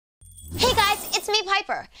it's me,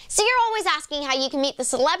 Piper. So you're always asking how you can meet the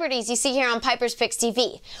celebrities you see here on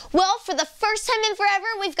PipersPicksTV. Well, for the first time in forever,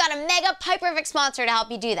 we've got a mega Piper sponsor to help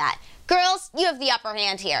you do that. Girls, you have the upper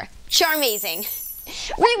hand here. Charmazing.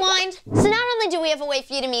 Rewind. So not only do we have a way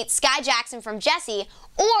for you to meet SKAI Jackson from Jessie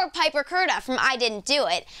or Piper CURDA from I Didn't Do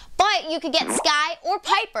It, but you could get SKAI or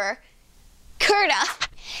Piper CURDA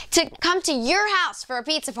to come to your house for a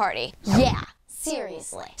pizza party. Yeah.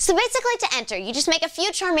 Seriously. So basically to enter, you just make a few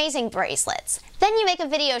Charmazing bracelets. Then you make a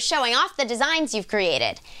video showing off the designs you've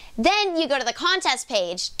created. Then you go to the contest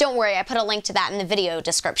page, don't worry, I put a link to that in the video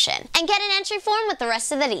description, and get an entry form with the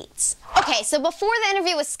rest of the deets. Okay, so before the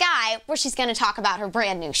interview with SKAI, where she's going to talk about her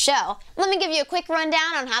brand new show, let me give you a quick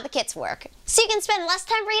rundown on how the kits work, so you can spend less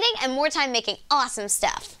time reading and more time making awesome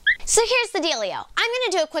stuff. So here's the dealio. I'm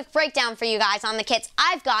going to do a quick breakdown for you guys on the kits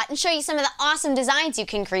I've got and show you some of the awesome designs you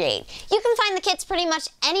can create. You can find the kits pretty much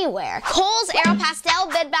anywhere. Kohl's,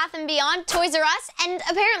 Aeropostale, Bed Bath & Beyond, Toys R Us, and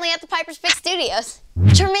apparently at the PipersPick Studios.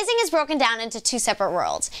 Charmazing is broken down into two separate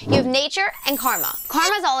worlds. You have nature and karma.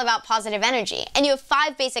 Karma is all about positive energy, and you have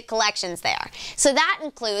 5 basic collections there. So that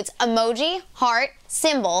includes emoji, heart,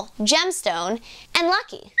 symbol, gemstone, and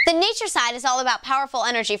lucky. The nature side is all about powerful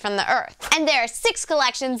energy from the earth, and there are 6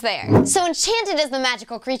 collections there. So enchanted is the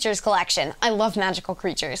magical creatures collection. I love magical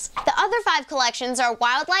creatures. The other 5 collections are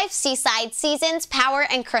wildlife, seaside, seasons, power,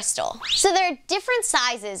 and crystal. So there are different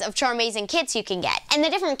sizes of Charmazing kits you can get, and the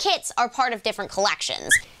different kits are part of different collections.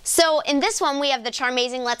 So in this one we have the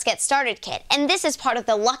Charmazing Let's Get Started kit, and this is part of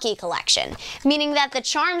the Lucky collection, meaning that the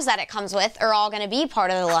charms that it comes with are all going to be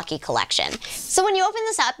part of the Lucky collection. So when you open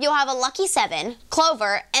this up, you'll have a Lucky 7,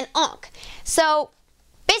 Clover, and Ankh. So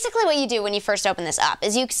basically what you do when you first open this up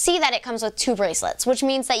is you see that it comes with 2 bracelets, which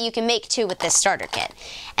means that you can make 2 with this starter kit.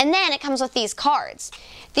 And then it comes with these cards.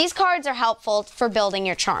 These cards are helpful for building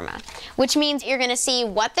your charma, which means you're going to see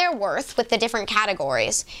what they're worth with the different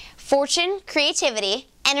categories: fortune, creativity,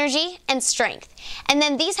 energy, and strength. And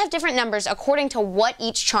then these have different numbers according to what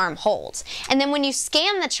each charm holds. And then when you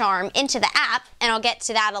scan the charm into the app, and I'll get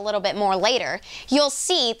to that a little bit more later, you'll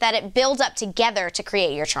see that it builds up together to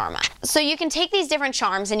create your charma. So you can take these different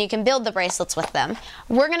charms and you can build the bracelets with them.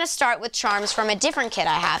 We're going to start with charms from a different kit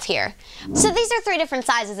I have here. So these are 3 different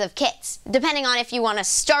sizes of kits, depending on if you want to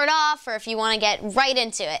start off or if you want to get right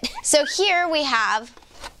into it. So here we have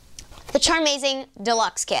the Charmazing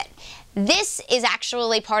Deluxe Kit. This is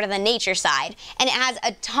actually part of the nature side, and it has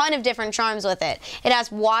a ton of different charms with it. It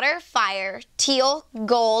has water, fire, teal,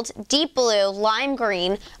 gold, deep blue, lime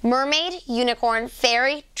green, mermaid, unicorn,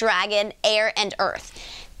 fairy, dragon, air, and earth.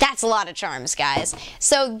 That's a lot of charms, guys.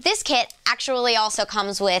 So this kit actually also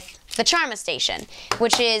comes with the Charma Station,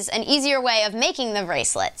 which is an easier way of making the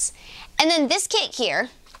bracelets. And then this kit here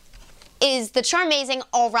is the Charmazing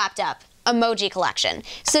All Wrapped Up emoji collection.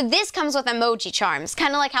 So this comes with emoji charms,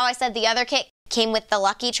 kind of like how I said the other kit came with the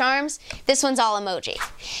lucky charms. This one's all emoji.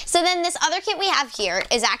 So then this other kit we have here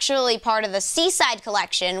is actually part of the seaside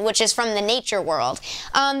collection, which is from the nature world.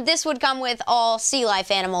 This would come with all sea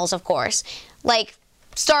life animals, of course, like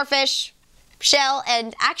starfish, shell,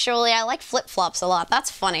 and actually I like flip-flops a lot.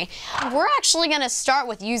 That's funny. We're actually going to start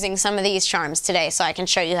with using some of these charms today so I can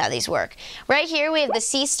show you how these work. Right here we have the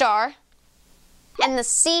sea star and the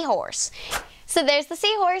seahorse. So there's the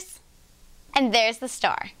seahorse, and there's the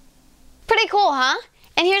star. Pretty cool, huh?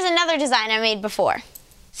 And here's another design I made before.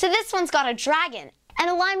 So this one's got a dragon and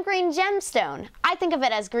a lime green gemstone. I think of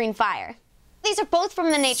it as green fire. These are both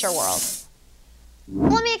from the nature world.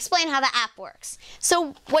 Let me explain how the app works.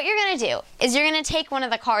 So what you're going to do is you're going to take one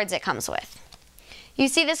of the cards it comes with. You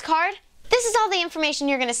see this card? This is all the information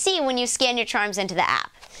you're going to see when you scan your charms into the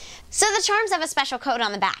app. So the charms have a special code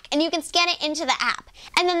on the back, and you can scan it into the app.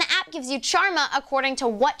 And then the app gives you charma according to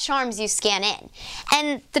what charms you scan in.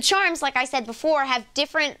 And the charms, like I said before, have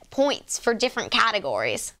different points for different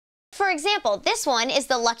categories. For example, this one is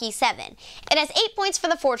the Lucky 7. It has 8 points for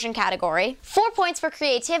the fortune category, 4 points for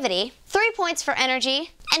creativity, 3 points for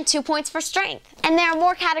energy, and 2 points for strength. And there are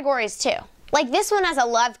more categories too. Like this one has a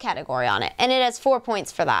love category on it, and it has 4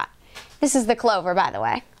 points for that. This is the clover, by the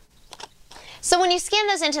way. So when you scan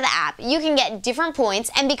those into the app, you can get different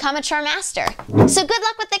points and become a charm master. So good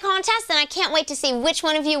luck with the contest, and I can't wait to see which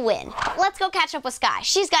one of you win. Let's go catch up with SKAI.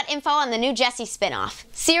 She's got info on the new Jessie spinoff.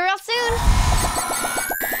 See you real soon.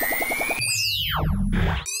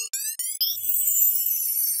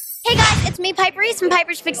 Hey guys, it's me, Piper from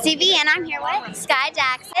PipersPicksTV, and I'm here with SKAI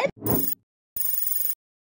Jackson.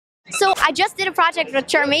 So I just did a project with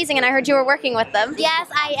Charmazing and I heard you were working with them. Yes,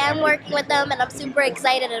 I am working with them and I'm super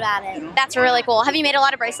excited about it. That's really cool. Have you made a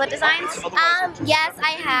lot of bracelet designs? Yes,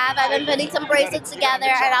 I have. I've been putting some bracelets together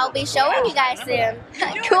and I'll be showing you guys soon.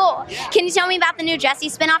 Cool. Can you tell me about the new Jessie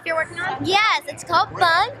spinoff you're working on? Yes, it's called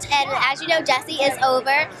Bunk'd, and as you know, Jessie is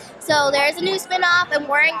over. So there's a new spin-off and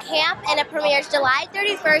we're in camp and it premieres July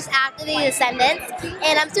 31st after The Descendants.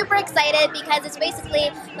 And I'm super excited because it's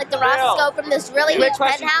basically like the Ross go from this really huge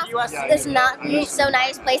penthouse to this not so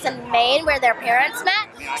nice place in Maine where their parents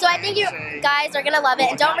met. So I think you guys are gonna love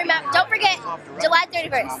it. And don't forget July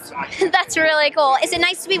 31st. That's really cool. Is it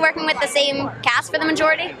nice to be working with the same cast for the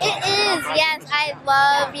majority? It is, yes. I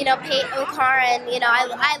love, Peyton and Karin.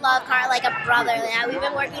 I love Karin like a brother. We've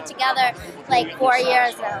been working together like 4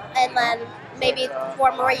 years now. And then maybe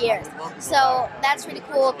 4 more years. So that's pretty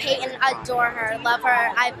cool. Peyton, adore her, love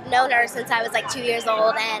her. I've known her since I was like 2 years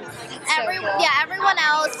old, and everyone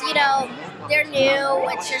else, they're new,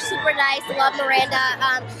 which are super nice. Love Miranda,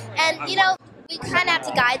 and we kind of have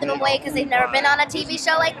to guide them away because they've never been on a TV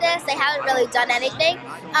show like this. They haven't really done anything,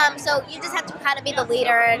 so you just have to kind of be the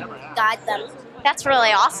leader and guide them. That's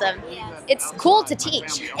really awesome. It's cool to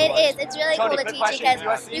teach. It is. It's really cool to teach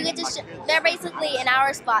because you get to. They're basically in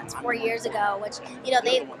our spots 4 years ago, which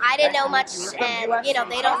I didn't know much, and they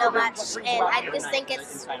don't know much, and I just think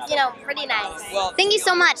it's pretty nice. Thank you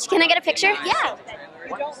so much. Can I get a picture? Yeah.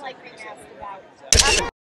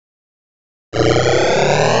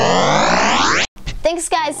 Thanks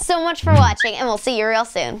guys so much for watching, and we'll see you real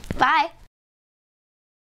soon. Bye.